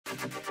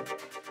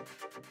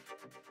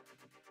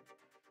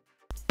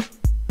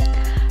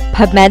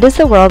PubMed is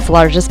the world's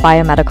largest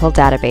biomedical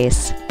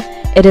database.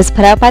 It is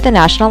put out by the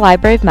National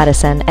Library of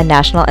Medicine and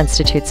National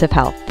Institutes of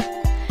Health.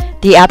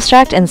 The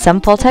abstract and some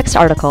full-text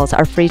articles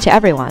are free to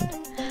everyone,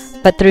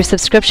 but through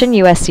subscription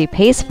USC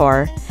pays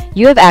for,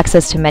 you have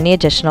access to many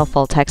additional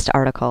full-text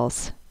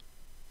articles.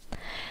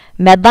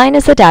 Medline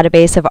is a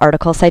database of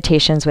article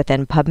citations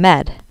within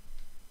PubMed.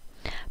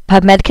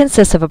 PubMed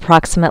consists of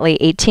approximately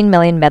 18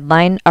 million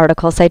Medline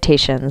article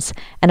citations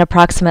and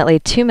approximately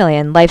 2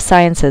 million life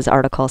sciences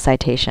article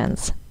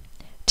citations.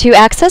 To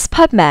access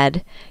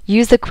PubMed,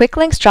 use the Quick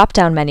Links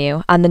drop-down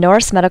menu on the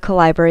Norris Medical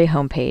Library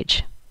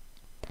homepage.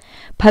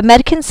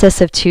 PubMed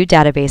consists of two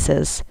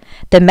databases,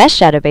 the MESH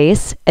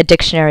database, a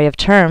dictionary of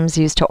terms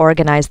used to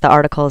organize the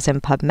articles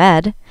in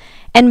PubMed,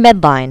 and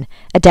Medline,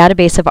 a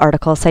database of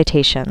article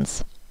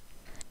citations.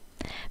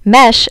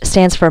 MESH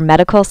stands for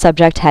Medical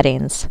Subject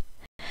Headings.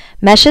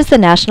 MESH is the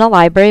National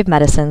Library of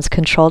Medicine's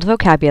controlled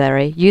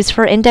vocabulary used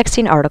for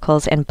indexing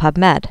articles in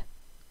PubMed.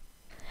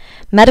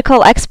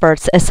 Medical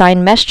experts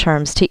assign MESH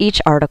terms to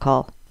each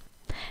article.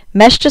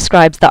 MESH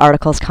describes the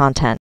article's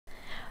content.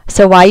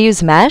 So why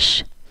use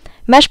MESH?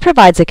 MESH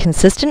provides a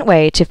consistent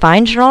way to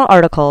find journal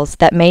articles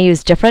that may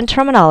use different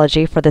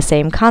terminology for the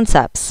same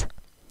concepts.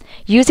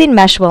 Using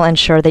MESH will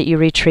ensure that you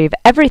retrieve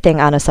everything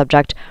on a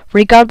subject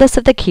regardless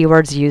of the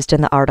keywords used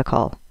in the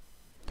article.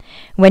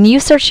 When you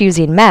search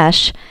using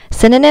MESH,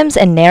 synonyms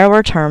and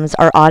narrower terms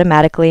are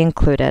automatically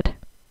included.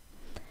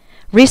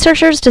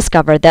 Researchers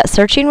discovered that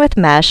searching with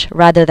MESH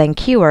rather than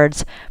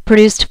keywords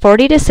produced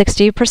 40 to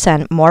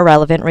 60% more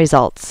relevant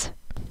results.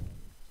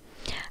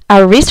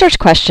 Our research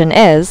question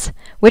is,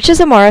 which is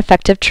a more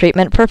effective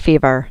treatment for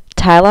fever,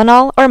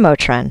 Tylenol or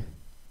Motrin?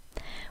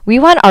 We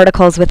want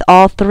articles with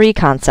all three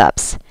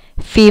concepts,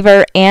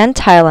 fever and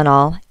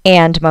Tylenol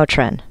and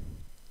Motrin.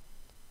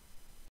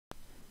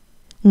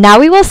 Now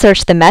we will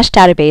search the MESH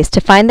database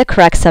to find the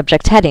correct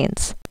subject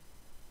headings.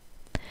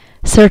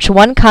 Search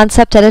one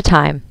concept at a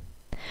time.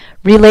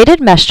 Related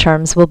MESH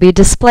terms will be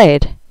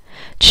displayed.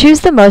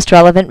 Choose the most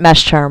relevant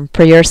MESH term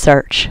for your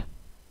search.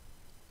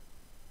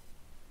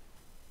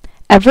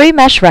 Every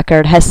MESH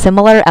record has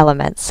similar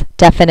elements,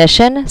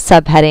 definition,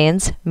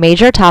 subheadings,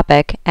 major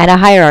topic, and a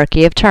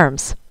hierarchy of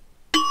terms.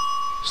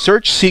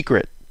 Search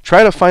secret.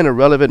 Try to find a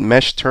relevant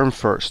MESH term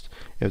first.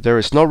 If there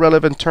is no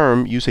relevant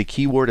term, use a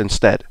keyword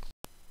instead.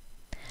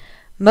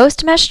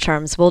 Most MESH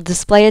terms will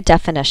display a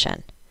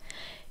definition.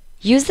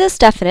 Use this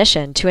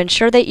definition to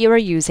ensure that you are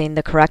using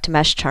the correct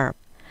MESH term.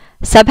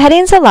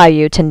 Subheadings allow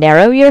you to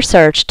narrow your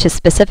search to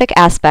specific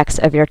aspects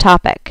of your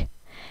topic.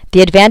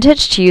 The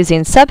advantage to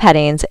using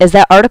subheadings is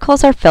that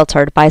articles are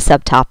filtered by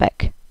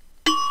subtopic.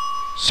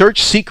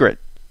 Search secret.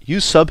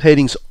 Use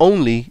subheadings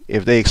only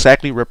if they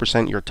exactly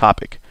represent your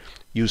topic.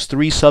 Use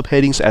 3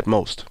 subheadings at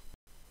most.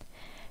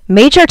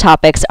 Major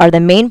topics are the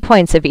main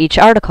points of each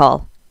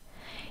article.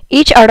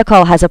 Each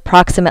article has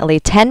approximately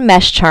 10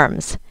 MESH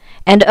terms,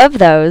 and of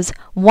those,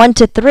 1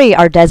 to 3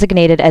 are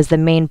designated as the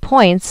main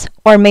points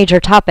or major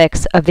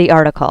topics of the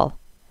article.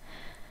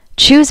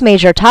 Choose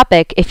major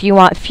topic if you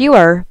want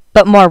fewer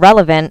but more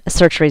relevant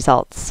search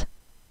results.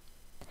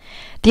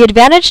 The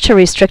advantage to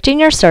restricting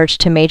your search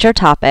to major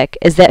topic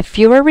is that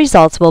fewer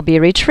results will be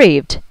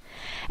retrieved,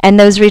 and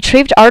those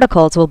retrieved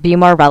articles will be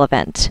more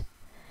relevant.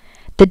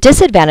 The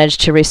disadvantage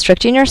to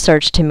restricting your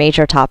search to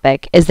major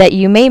topic is that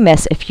you may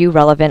miss a few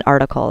relevant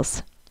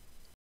articles.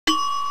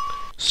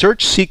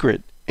 Search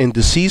secret. In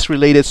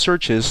disease-related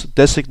searches,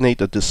 designate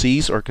the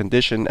disease or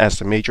condition as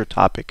the major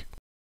topic.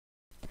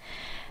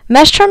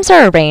 MESH terms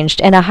are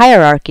arranged in a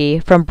hierarchy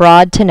from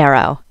broad to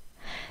narrow.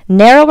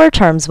 Narrower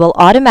terms will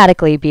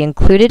automatically be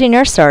included in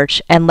your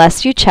search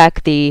unless you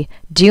check the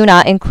Do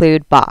Not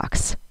Include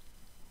box.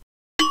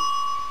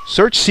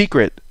 Search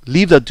secret.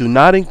 Leave the Do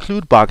Not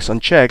Include box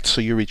unchecked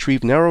so you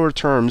retrieve narrower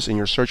terms in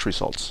your search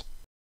results.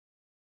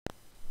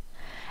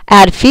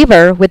 Add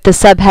fever with the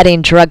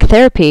subheading Drug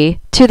Therapy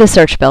to the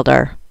search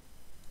builder.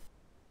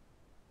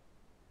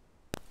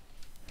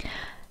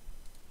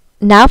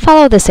 Now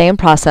follow the same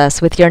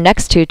process with your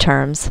next two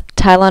terms,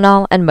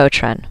 Tylenol and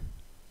Motrin.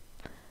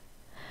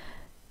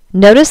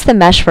 Notice the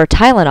MESH for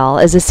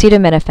Tylenol is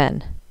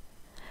acetaminophen.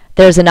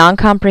 There is a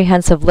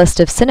non-comprehensive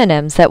list of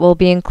synonyms that will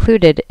be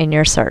included in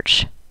your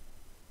search.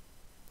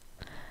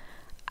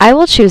 I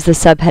will choose the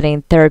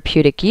subheading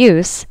Therapeutic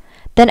Use,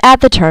 then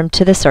add the term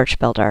to the search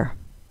builder.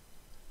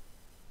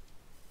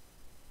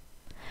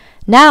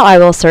 Now I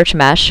will search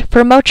MESH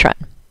for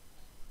Motrin.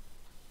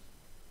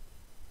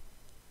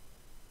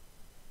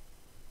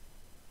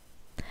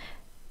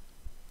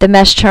 The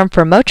MESH term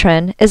for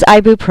Motrin is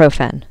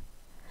ibuprofen.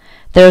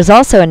 There is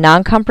also a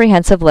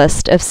non-comprehensive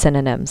list of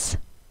synonyms.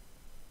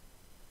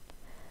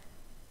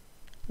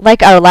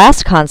 Like our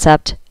last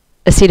concept,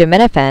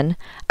 acetaminophen,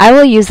 I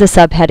will use the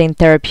subheading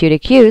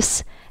Therapeutic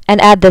Use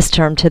and add this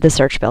term to the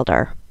search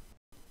builder.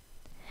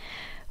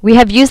 We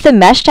have used the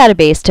MESH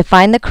database to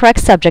find the correct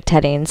subject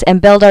headings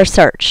and build our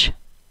search.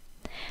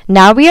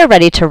 Now we are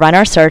ready to run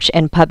our search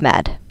in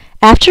PubMed.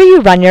 After you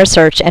run your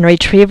search and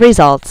retrieve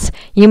results,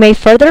 you may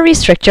further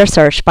restrict your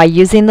search by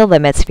using the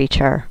Limits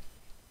feature.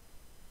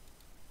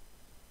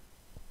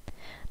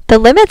 The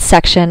Limits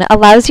section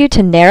allows you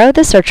to narrow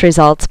the search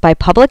results by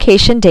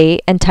publication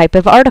date and type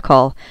of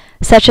article,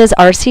 such as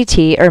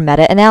RCT or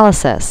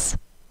meta-analysis.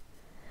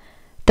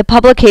 The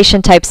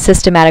publication type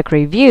Systematic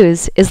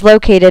Reviews is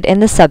located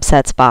in the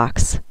Subsets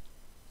box.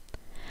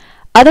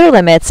 Other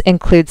limits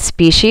include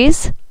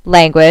species,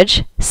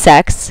 language,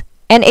 sex,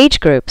 and age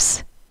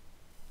groups.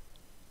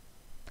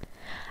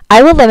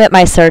 I will limit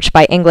my search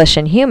by English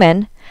and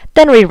Human,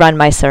 then rerun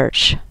my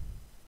search.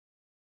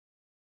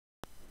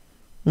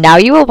 Now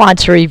you will want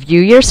to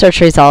review your search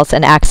results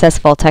and access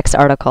full-text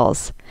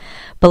articles.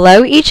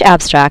 Below each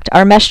abstract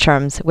are mesh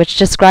terms which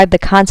describe the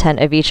content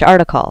of each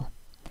article.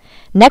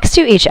 Next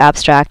to each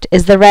abstract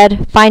is the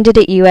red Find It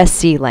at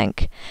USC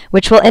link,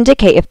 which will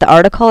indicate if the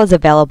article is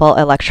available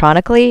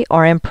electronically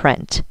or in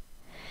print.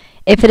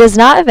 If it is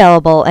not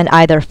available in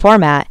either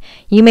format,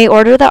 you may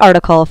order the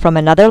article from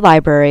another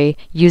library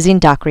using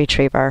Doc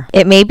Retriever.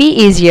 It may be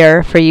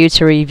easier for you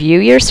to review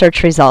your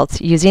search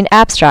results using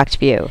Abstract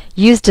View.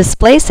 Use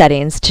Display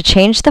Settings to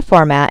change the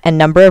format and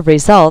number of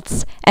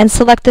results, and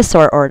select the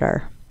sort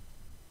order.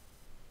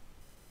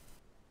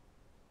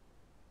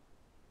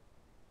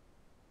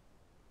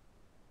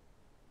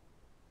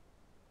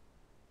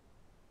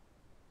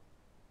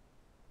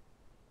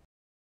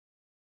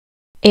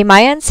 A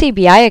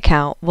MyNCBI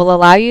account will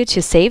allow you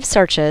to save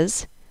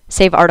searches,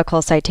 save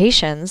article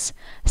citations,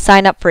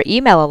 sign up for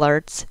email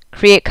alerts,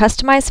 create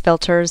customized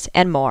filters,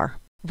 and more.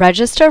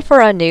 Register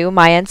for a new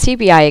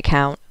MyNCBI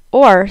account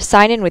or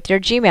sign in with your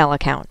Gmail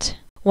account.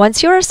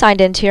 Once you are signed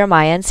into your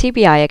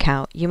MyNCBI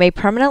account, you may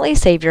permanently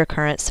save your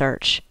current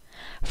search.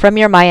 From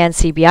your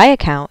MyNCBI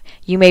account,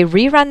 you may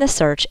rerun the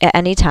search at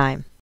any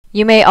time.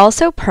 You may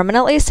also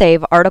permanently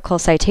save article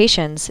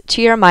citations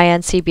to your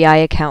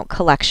MyNCBI account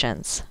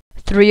collections.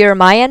 Through your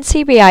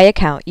MyNCBI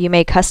account, you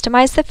may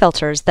customize the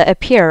filters that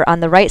appear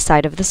on the right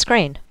side of the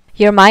screen.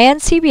 Your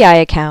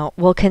MyNCBI account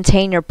will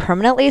contain your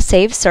permanently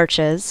saved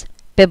searches,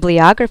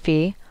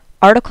 bibliography,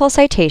 article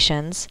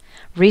citations,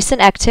 recent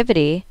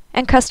activity,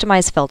 and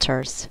customized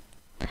filters.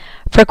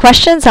 For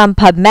questions on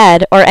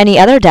PubMed or any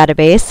other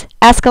database,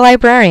 ask a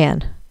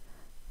librarian.